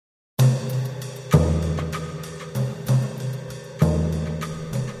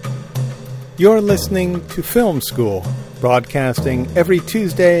You're listening to Film School, broadcasting every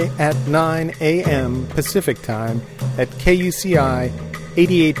Tuesday at 9 a.m. Pacific Time at KUCI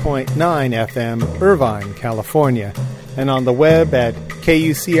 88.9 FM, Irvine, California, and on the web at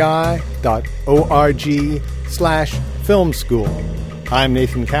kuci.org/filmschool. I'm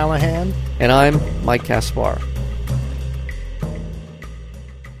Nathan Callahan. And I'm Mike Kaspar.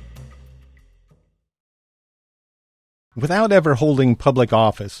 Without ever holding public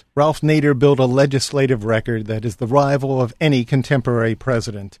office, Ralph Nader built a legislative record that is the rival of any contemporary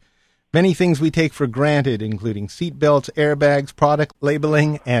president. Many things we take for granted, including seatbelts, airbags, product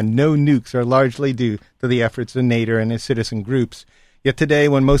labeling, and no nukes, are largely due to the efforts of Nader and his citizen groups. Yet today,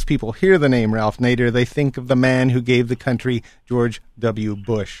 when most people hear the name Ralph Nader, they think of the man who gave the country George W.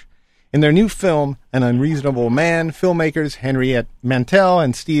 Bush. In their new film, An Unreasonable Man, filmmakers Henriette Mantel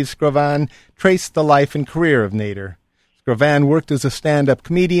and Steve Skrovan traced the life and career of Nader. Skrovan worked as a stand-up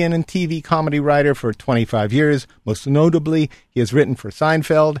comedian and TV comedy writer for 25 years. Most notably, he has written for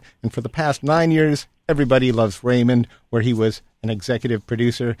Seinfeld, and for the past 9 years, Everybody Loves Raymond, where he was an executive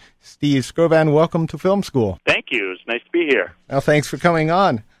producer. Steve Skrovan, welcome to Film School. Thank you. It's nice to be here. Well, thanks for coming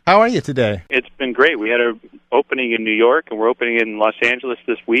on. How are you today? It's been great. We had an opening in New York, and we're opening in Los Angeles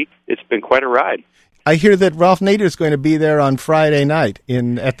this week. It's been quite a ride. I hear that Ralph Nader is going to be there on Friday night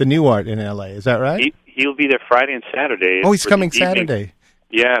at the Nuart in L.A. Is that right? He'll be there Friday and Saturday. Oh, he's coming Saturday.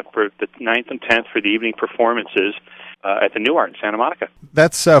 Yeah, for the 9th and 10th for the evening performances at the Nuart in Santa Monica.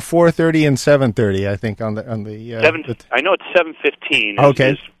 That's 4:30 and 7:30, I think, on the. I know it's 7:15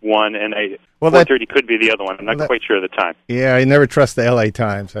 okay. is one, and 4:30 could be the other one. I'm not quite sure of the time. Yeah, I never trust the L.A.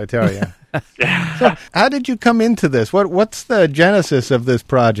 Times, I tell you. So, how did you come into this? What's the genesis of this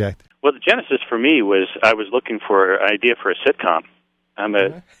project? Well, the genesis for me was I was looking for an idea for a sitcom. I'm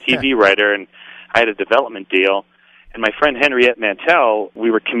a TV writer, and I had a development deal. And my friend Henriette Mantel, we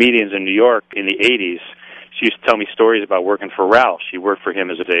were comedians in New York in the 80s. She used to tell me stories about working for Ralph. She worked for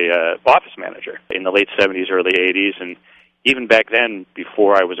him as a office manager in the late 70s, early 80s. And even back then,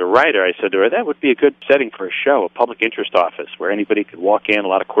 before I was a writer, I said to her, that would be a good setting for a show, a public interest office, where anybody could walk in, a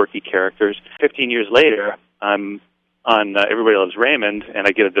lot of quirky characters. 15 years later, I'm on Everybody Loves Raymond, and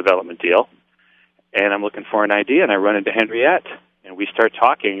I get a development deal. And I'm looking for an idea, and I run into Henriette. And we start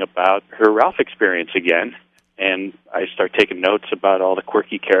talking about her Ralph experience again. And I start taking notes about all the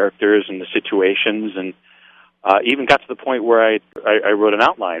quirky characters and the situations, and even got to the point where I wrote an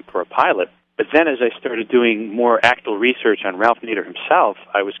outline for a pilot. But then as I started doing more actual research on Ralph Nader himself,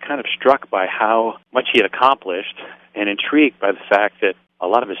 I was kind of struck by how much he had accomplished and intrigued by the fact that a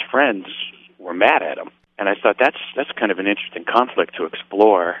lot of his friends were mad at him. And I thought that's kind of an interesting conflict to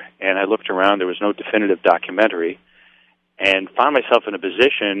explore. And I looked around. There was no definitive documentary. And found myself in a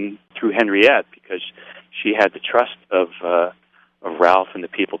position through Henriette, because she had the trust of Ralph and the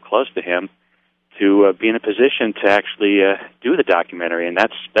people close to him, to be in a position to actually do the documentary. And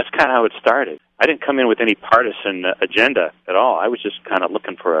that's kind of how it started. I didn't come in with any partisan agenda at all. I was just kind of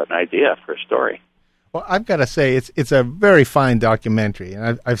looking for an idea for a story. Well, I've got to say, it's a very fine documentary,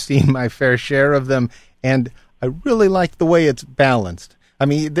 and I've seen my fair share of them, and I really like the way it's balanced. I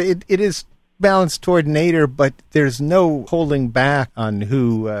mean, it is balanced toward Nader, but there's no holding back on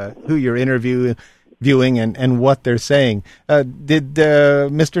who you're interviewing and what they're saying. Did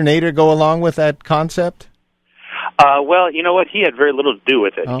Mr. Nader go along with that concept? Well, you know what? He had very little to do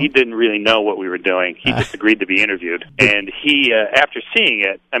with it. Oh. He didn't really know what we were doing. He just agreed to be interviewed. And he, after seeing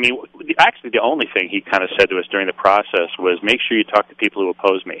it, I mean, actually the only thing he kind of said to us during the process was, make sure you talk to people who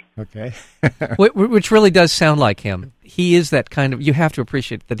oppose me. Okay. Which really does sound like him. He is that kind of, you have to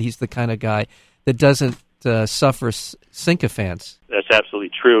appreciate that he's the kind of guy that doesn't suffer sycophants. That's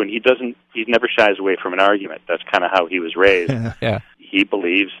absolutely true. And he never shies away from an argument. That's kind of how he was raised. Yeah. He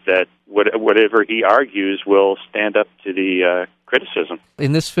believes that whatever he argues will stand up to the criticism.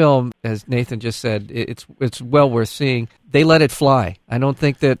 In this film, as Nathan just said, it's well worth seeing. They let it fly. I don't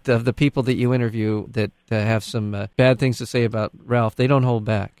think that of the people that you interview that have some bad things to say about Ralph, they don't hold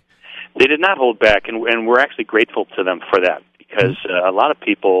back. They did not hold back, and we're actually grateful to them for that, because a lot of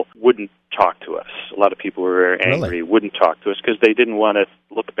people wouldn't talk to us. A lot of people were very angry, wouldn't talk to us because they didn't want to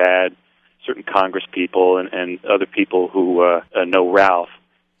look bad. Certain Congress people and other people who know Ralph.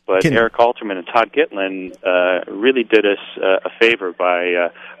 But Eric Alterman and Todd Gitlin really did us a favor by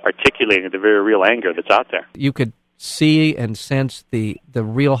articulating the very real anger that's out there. You could see and sense the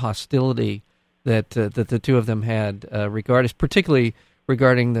real hostility that the two of them had, particularly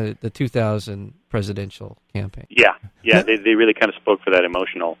regarding the 2000 presidential campaign. Yeah, they really kind of spoke for that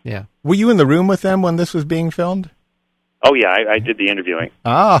emotional. Yeah. Were you in the room with them when this was being filmed? Oh, yeah, I did the interviewing.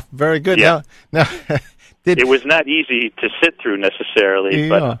 Ah, very good. Yeah. Now, It was not easy to sit through necessarily,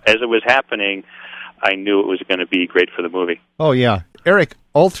 but as it was happening, I knew it was going to be great for the movie. Oh, yeah. Eric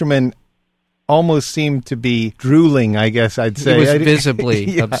Alterman almost seemed to be drooling, I guess I'd say. He was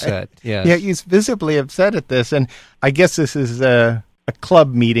visibly upset, yes. Yeah, he's visibly upset at this, and I guess this is a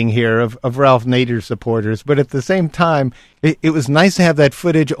club meeting here of Ralph Nader supporters, but at the same time, it was nice to have that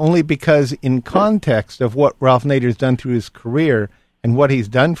footage only because in context of what Ralph Nader's done through his career and what he's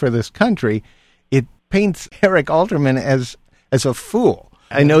done for this country, it paints Eric Alterman as a fool.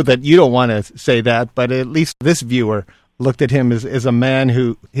 I know that you don't want to say that, but at least this viewer looked at him as a man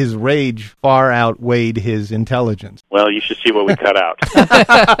who his rage far outweighed his intelligence. Well, you should see what we cut out.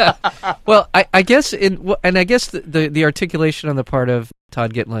 Well, I guess the articulation on the part of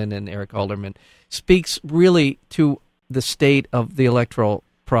Todd Gitlin and Eric Alderman speaks really to the state of the electoral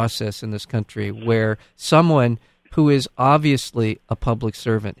process in this country, where someone who is obviously a public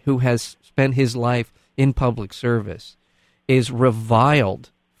servant, who has spent his life in public service, is reviled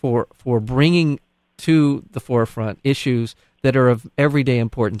for bringing to the forefront issues that are of everyday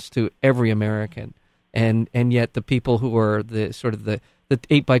importance to every American, and yet the people who are the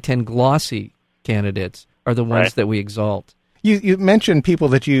 8x10 glossy candidates are the ones that we exalt. You mentioned people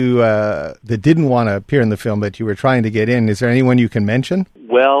that you that didn't want to appear in the film, but you were trying to get in. Is there anyone you can mention?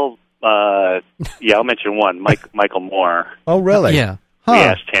 Well, yeah, I'll mention one, Michael Moore. Oh, really? Yeah. Huh. We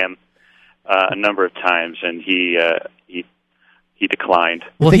asked him a number of times, and he declined.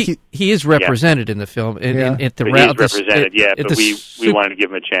 Well, he is represented in the film. He is represented, but we wanted to give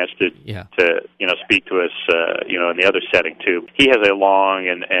him a chance to speak to us, in the other setting too. He has a long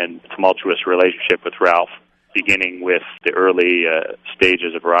and tumultuous relationship with Ralph, beginning with the early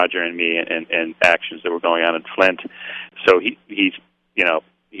stages of Roger and Me and actions that were going on in Flint. So he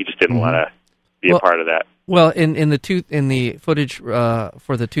just didn't want to be a part of that. Well, in the footage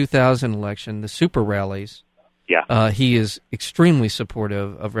for the 2000 election, the super rallies. Yeah, he is extremely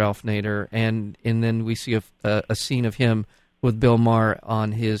supportive of Ralph Nader, and then we see a scene of him with Bill Maher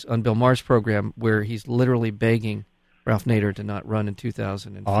on Bill Maher's program, where he's literally begging Ralph Nader to not run in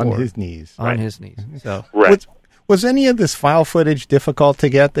 2004 on his knees. On his knees. So was any of this file footage difficult to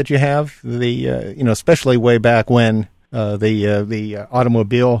get that you have? The especially way back when the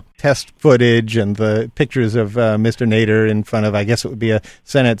automobile test footage and the pictures of Mr. Nader in front of, I guess it would be a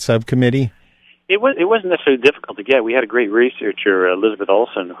Senate subcommittee. It wasn't necessarily difficult to get. We had a great researcher, Elizabeth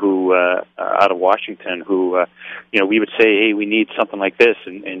Olson, who out of Washington, who we would say, hey, we need something like this,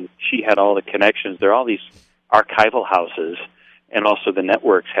 and she had all the connections. There are all these archival houses, and also the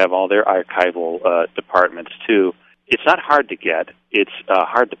networks have all their archival departments too. It's not hard to get; it's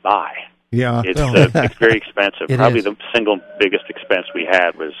hard to buy. Yeah, it's very expensive. Probably the single biggest expense we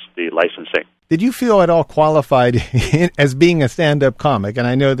had was the licensing. Did you feel at all qualified as being a stand-up comic? And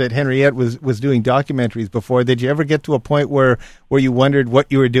I know that Henriette was doing documentaries before. Did you ever get to a point where you wondered what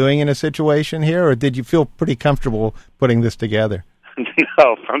you were doing in a situation here, or did you feel pretty comfortable putting this together?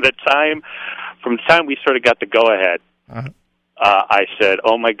 No, from the time we sort of got the go-ahead, I said,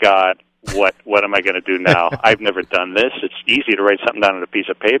 "Oh my God, what am I going to do now? I've never done this. It's easy to write something down on a piece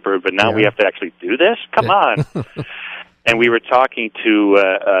of paper, but now we have to actually do this? Come on!" And we were talking to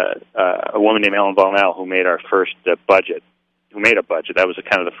a woman named Ellen Bonnell who made our first budget. That was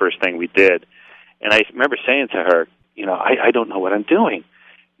kind of the first thing we did. And I remember saying to her, I don't know what I'm doing.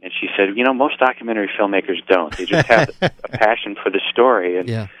 And she said, most documentary filmmakers don't. They just have a passion for the story. And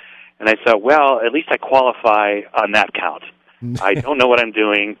I thought, well, at least I qualify on that count. I don't know what I'm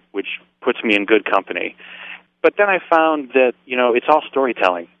doing, which puts me in good company. But then I found that, it's all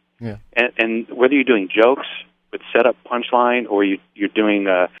storytelling. Yeah. And whether you're doing jokes with setup punchline, or you're doing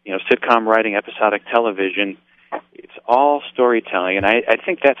sitcom writing, episodic television, it's all storytelling. And I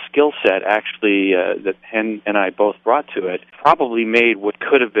think that skill set actually that Hen and I both brought to it probably made what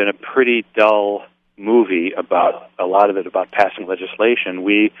could have been a pretty dull movie about a lot of it about passing legislation.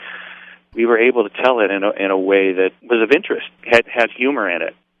 We were able to tell it in a way that was of interest, had humor in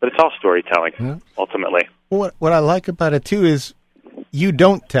it. But it's all storytelling, ultimately. What I like about it too is you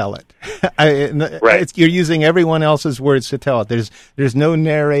don't tell it. Right. You're using everyone else's words to tell it. There's no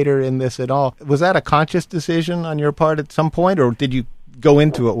narrator in this at all. Was that a conscious decision on your part at some point, or did you go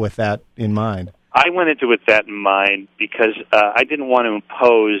into it with that in mind? I went into it with that in mind because I didn't want to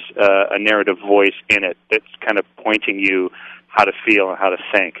impose a narrative voice in it that's kind of pointing you how to feel and how to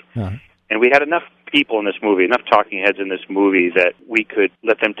think. Uh-huh. And we had enough people in this movie, enough talking heads in this movie, that we could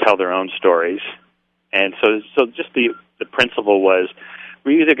let them tell their own stories. And so just the principle was,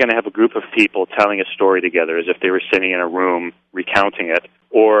 we're either going to have a group of people telling a story together as if they were sitting in a room recounting it,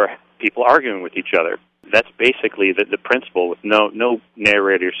 or people arguing with each other. That's basically the principle, with no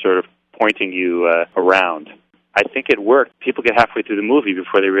narrator sort of pointing you around. I think it worked. People get halfway through the movie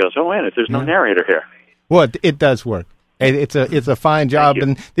before they realize, oh, wait, there's no narrator here. Well, it does work. It's a fine job.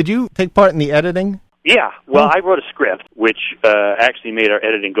 And did you take part in the editing? Yeah. Well, I wrote a script, which actually made our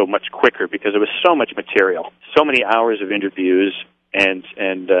editing go much quicker because there was so much material, so many hours of interviews, and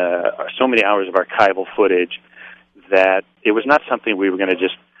so many hours of archival footage that it was not something we were going to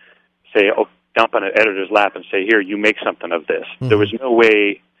just say, dump on an editor's lap and say, here, you make something of this. Mm-hmm. There was no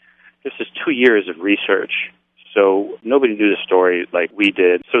way. This is 2 years of research. So nobody knew the story like we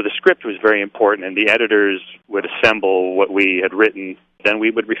did. So the script was very important, and the editors would assemble what we had written. Then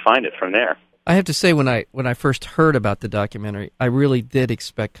we would refine it from there. I have to say, when I first heard about the documentary, I really did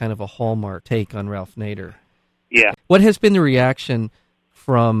expect kind of a Hallmark take on Ralph Nader. Yeah. What has been the reaction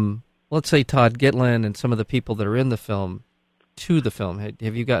from, let's say, Todd Gitlin and some of the people that are in the film to the film?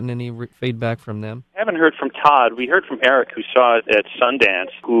 Have you gotten any feedback from them? I haven't heard from Todd. We heard from Eric, who saw it at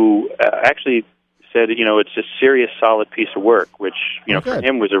Sundance, who actually said, it's a serious, solid piece of work, which, for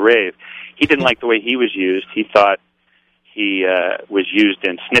him was a rave. He didn't like the way he was used. He thought he was used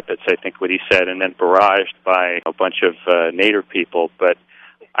in snippets, I think what he said, and then barraged by a bunch of Nader people. But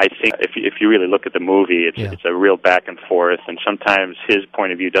I think if you really look at the movie, it's a real back and forth, and sometimes his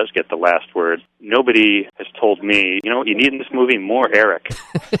point of view does get the last word. Nobody has told me, what you need in this movie? More Eric.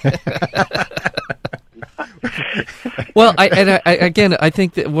 Well, I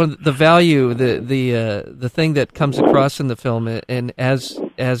think that the value, the thing that comes across in the film, and as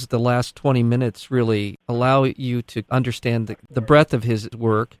the last 20 minutes really allow you to understand the breadth of his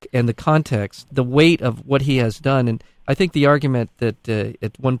work and the context, the weight of what he has done. And I think the argument that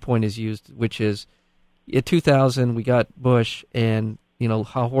at one point is used, which is, in 2000 we got Bush, and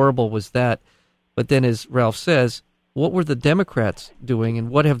how horrible was that? But then, as Ralph says, what were the Democrats doing, and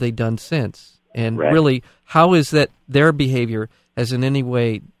what have they done since? And really, how is that their behavior has in any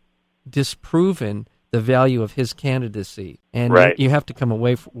way disproven the value of his candidacy? And you have to come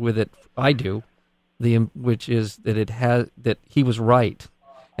away with it. I do, which is that that he was right,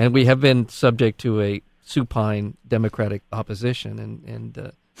 and we have been subject to a supine Democratic opposition,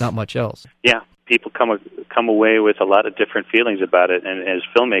 and not much else. Yeah, people come away with a lot of different feelings about it, and as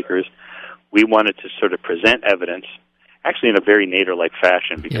filmmakers, we wanted to sort of present evidence. Actually, in a very Nader-like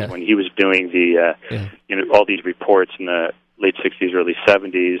fashion, because when he was doing all these reports in the late 60s, early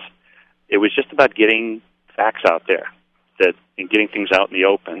 70s, it was just about getting facts out there, and getting things out in the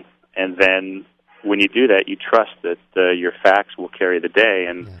open. And then when you do that, you trust that your facts will carry the day.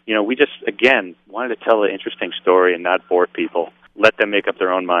 And, we just, again, wanted to tell an interesting story and not bore people. Let them make up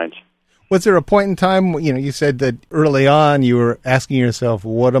their own minds. Was there a point in time, you said that early on you were asking yourself,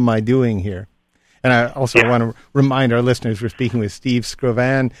 what am I doing here? And I also want to remind our listeners we're speaking with Steve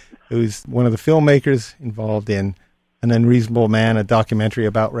Scrovan, who's one of the filmmakers involved in An Unreasonable Man, a documentary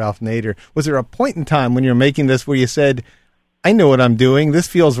about Ralph Nader. Was there a point in time when you were making this where you said, I know what I'm doing, this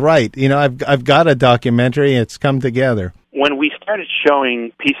feels right, I've got a documentary, it's come together? When we started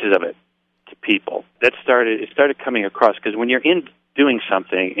showing pieces of it to people, it started coming across, because when you're doing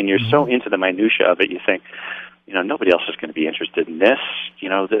something and you're so into the minutia of it, you think, nobody else is going to be interested in this.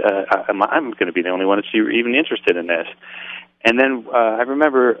 I'm going to be the only one that's even interested in this. And then I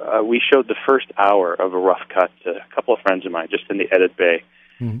remember we showed the first hour of a rough cut to a couple of friends of mine just in the edit bay.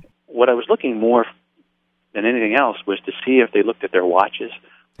 Mm-hmm. What I was looking more than anything else was to see if they looked at their watches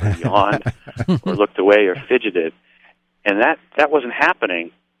or yawned or looked away or fidgeted. And that wasn't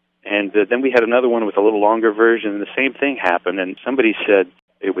happening. And then we had another one with a little longer version, and the same thing happened. And somebody said,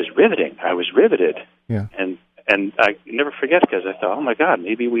 it was riveting. I was riveted. Yeah. And I never forget, because I thought, oh my God,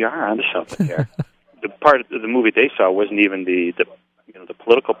 maybe we are onto something here. The part of the movie they saw wasn't even the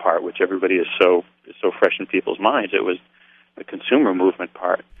political part, which everybody is so fresh in people's minds. It was the consumer movement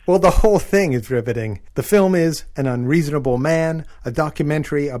part. Well, the whole thing is riveting. The film is An Unreasonable Man, a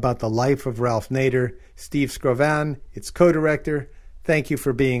documentary about the life of Ralph Nader. Steve Scrovan, its co-director. Thank you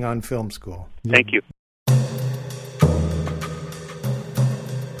for being on Film School. Thank you.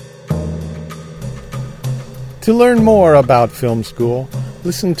 To learn more about Film School,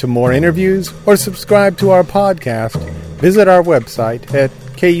 listen to more interviews, or subscribe to our podcast, visit our website at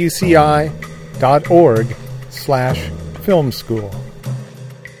kuci.org/filmschool.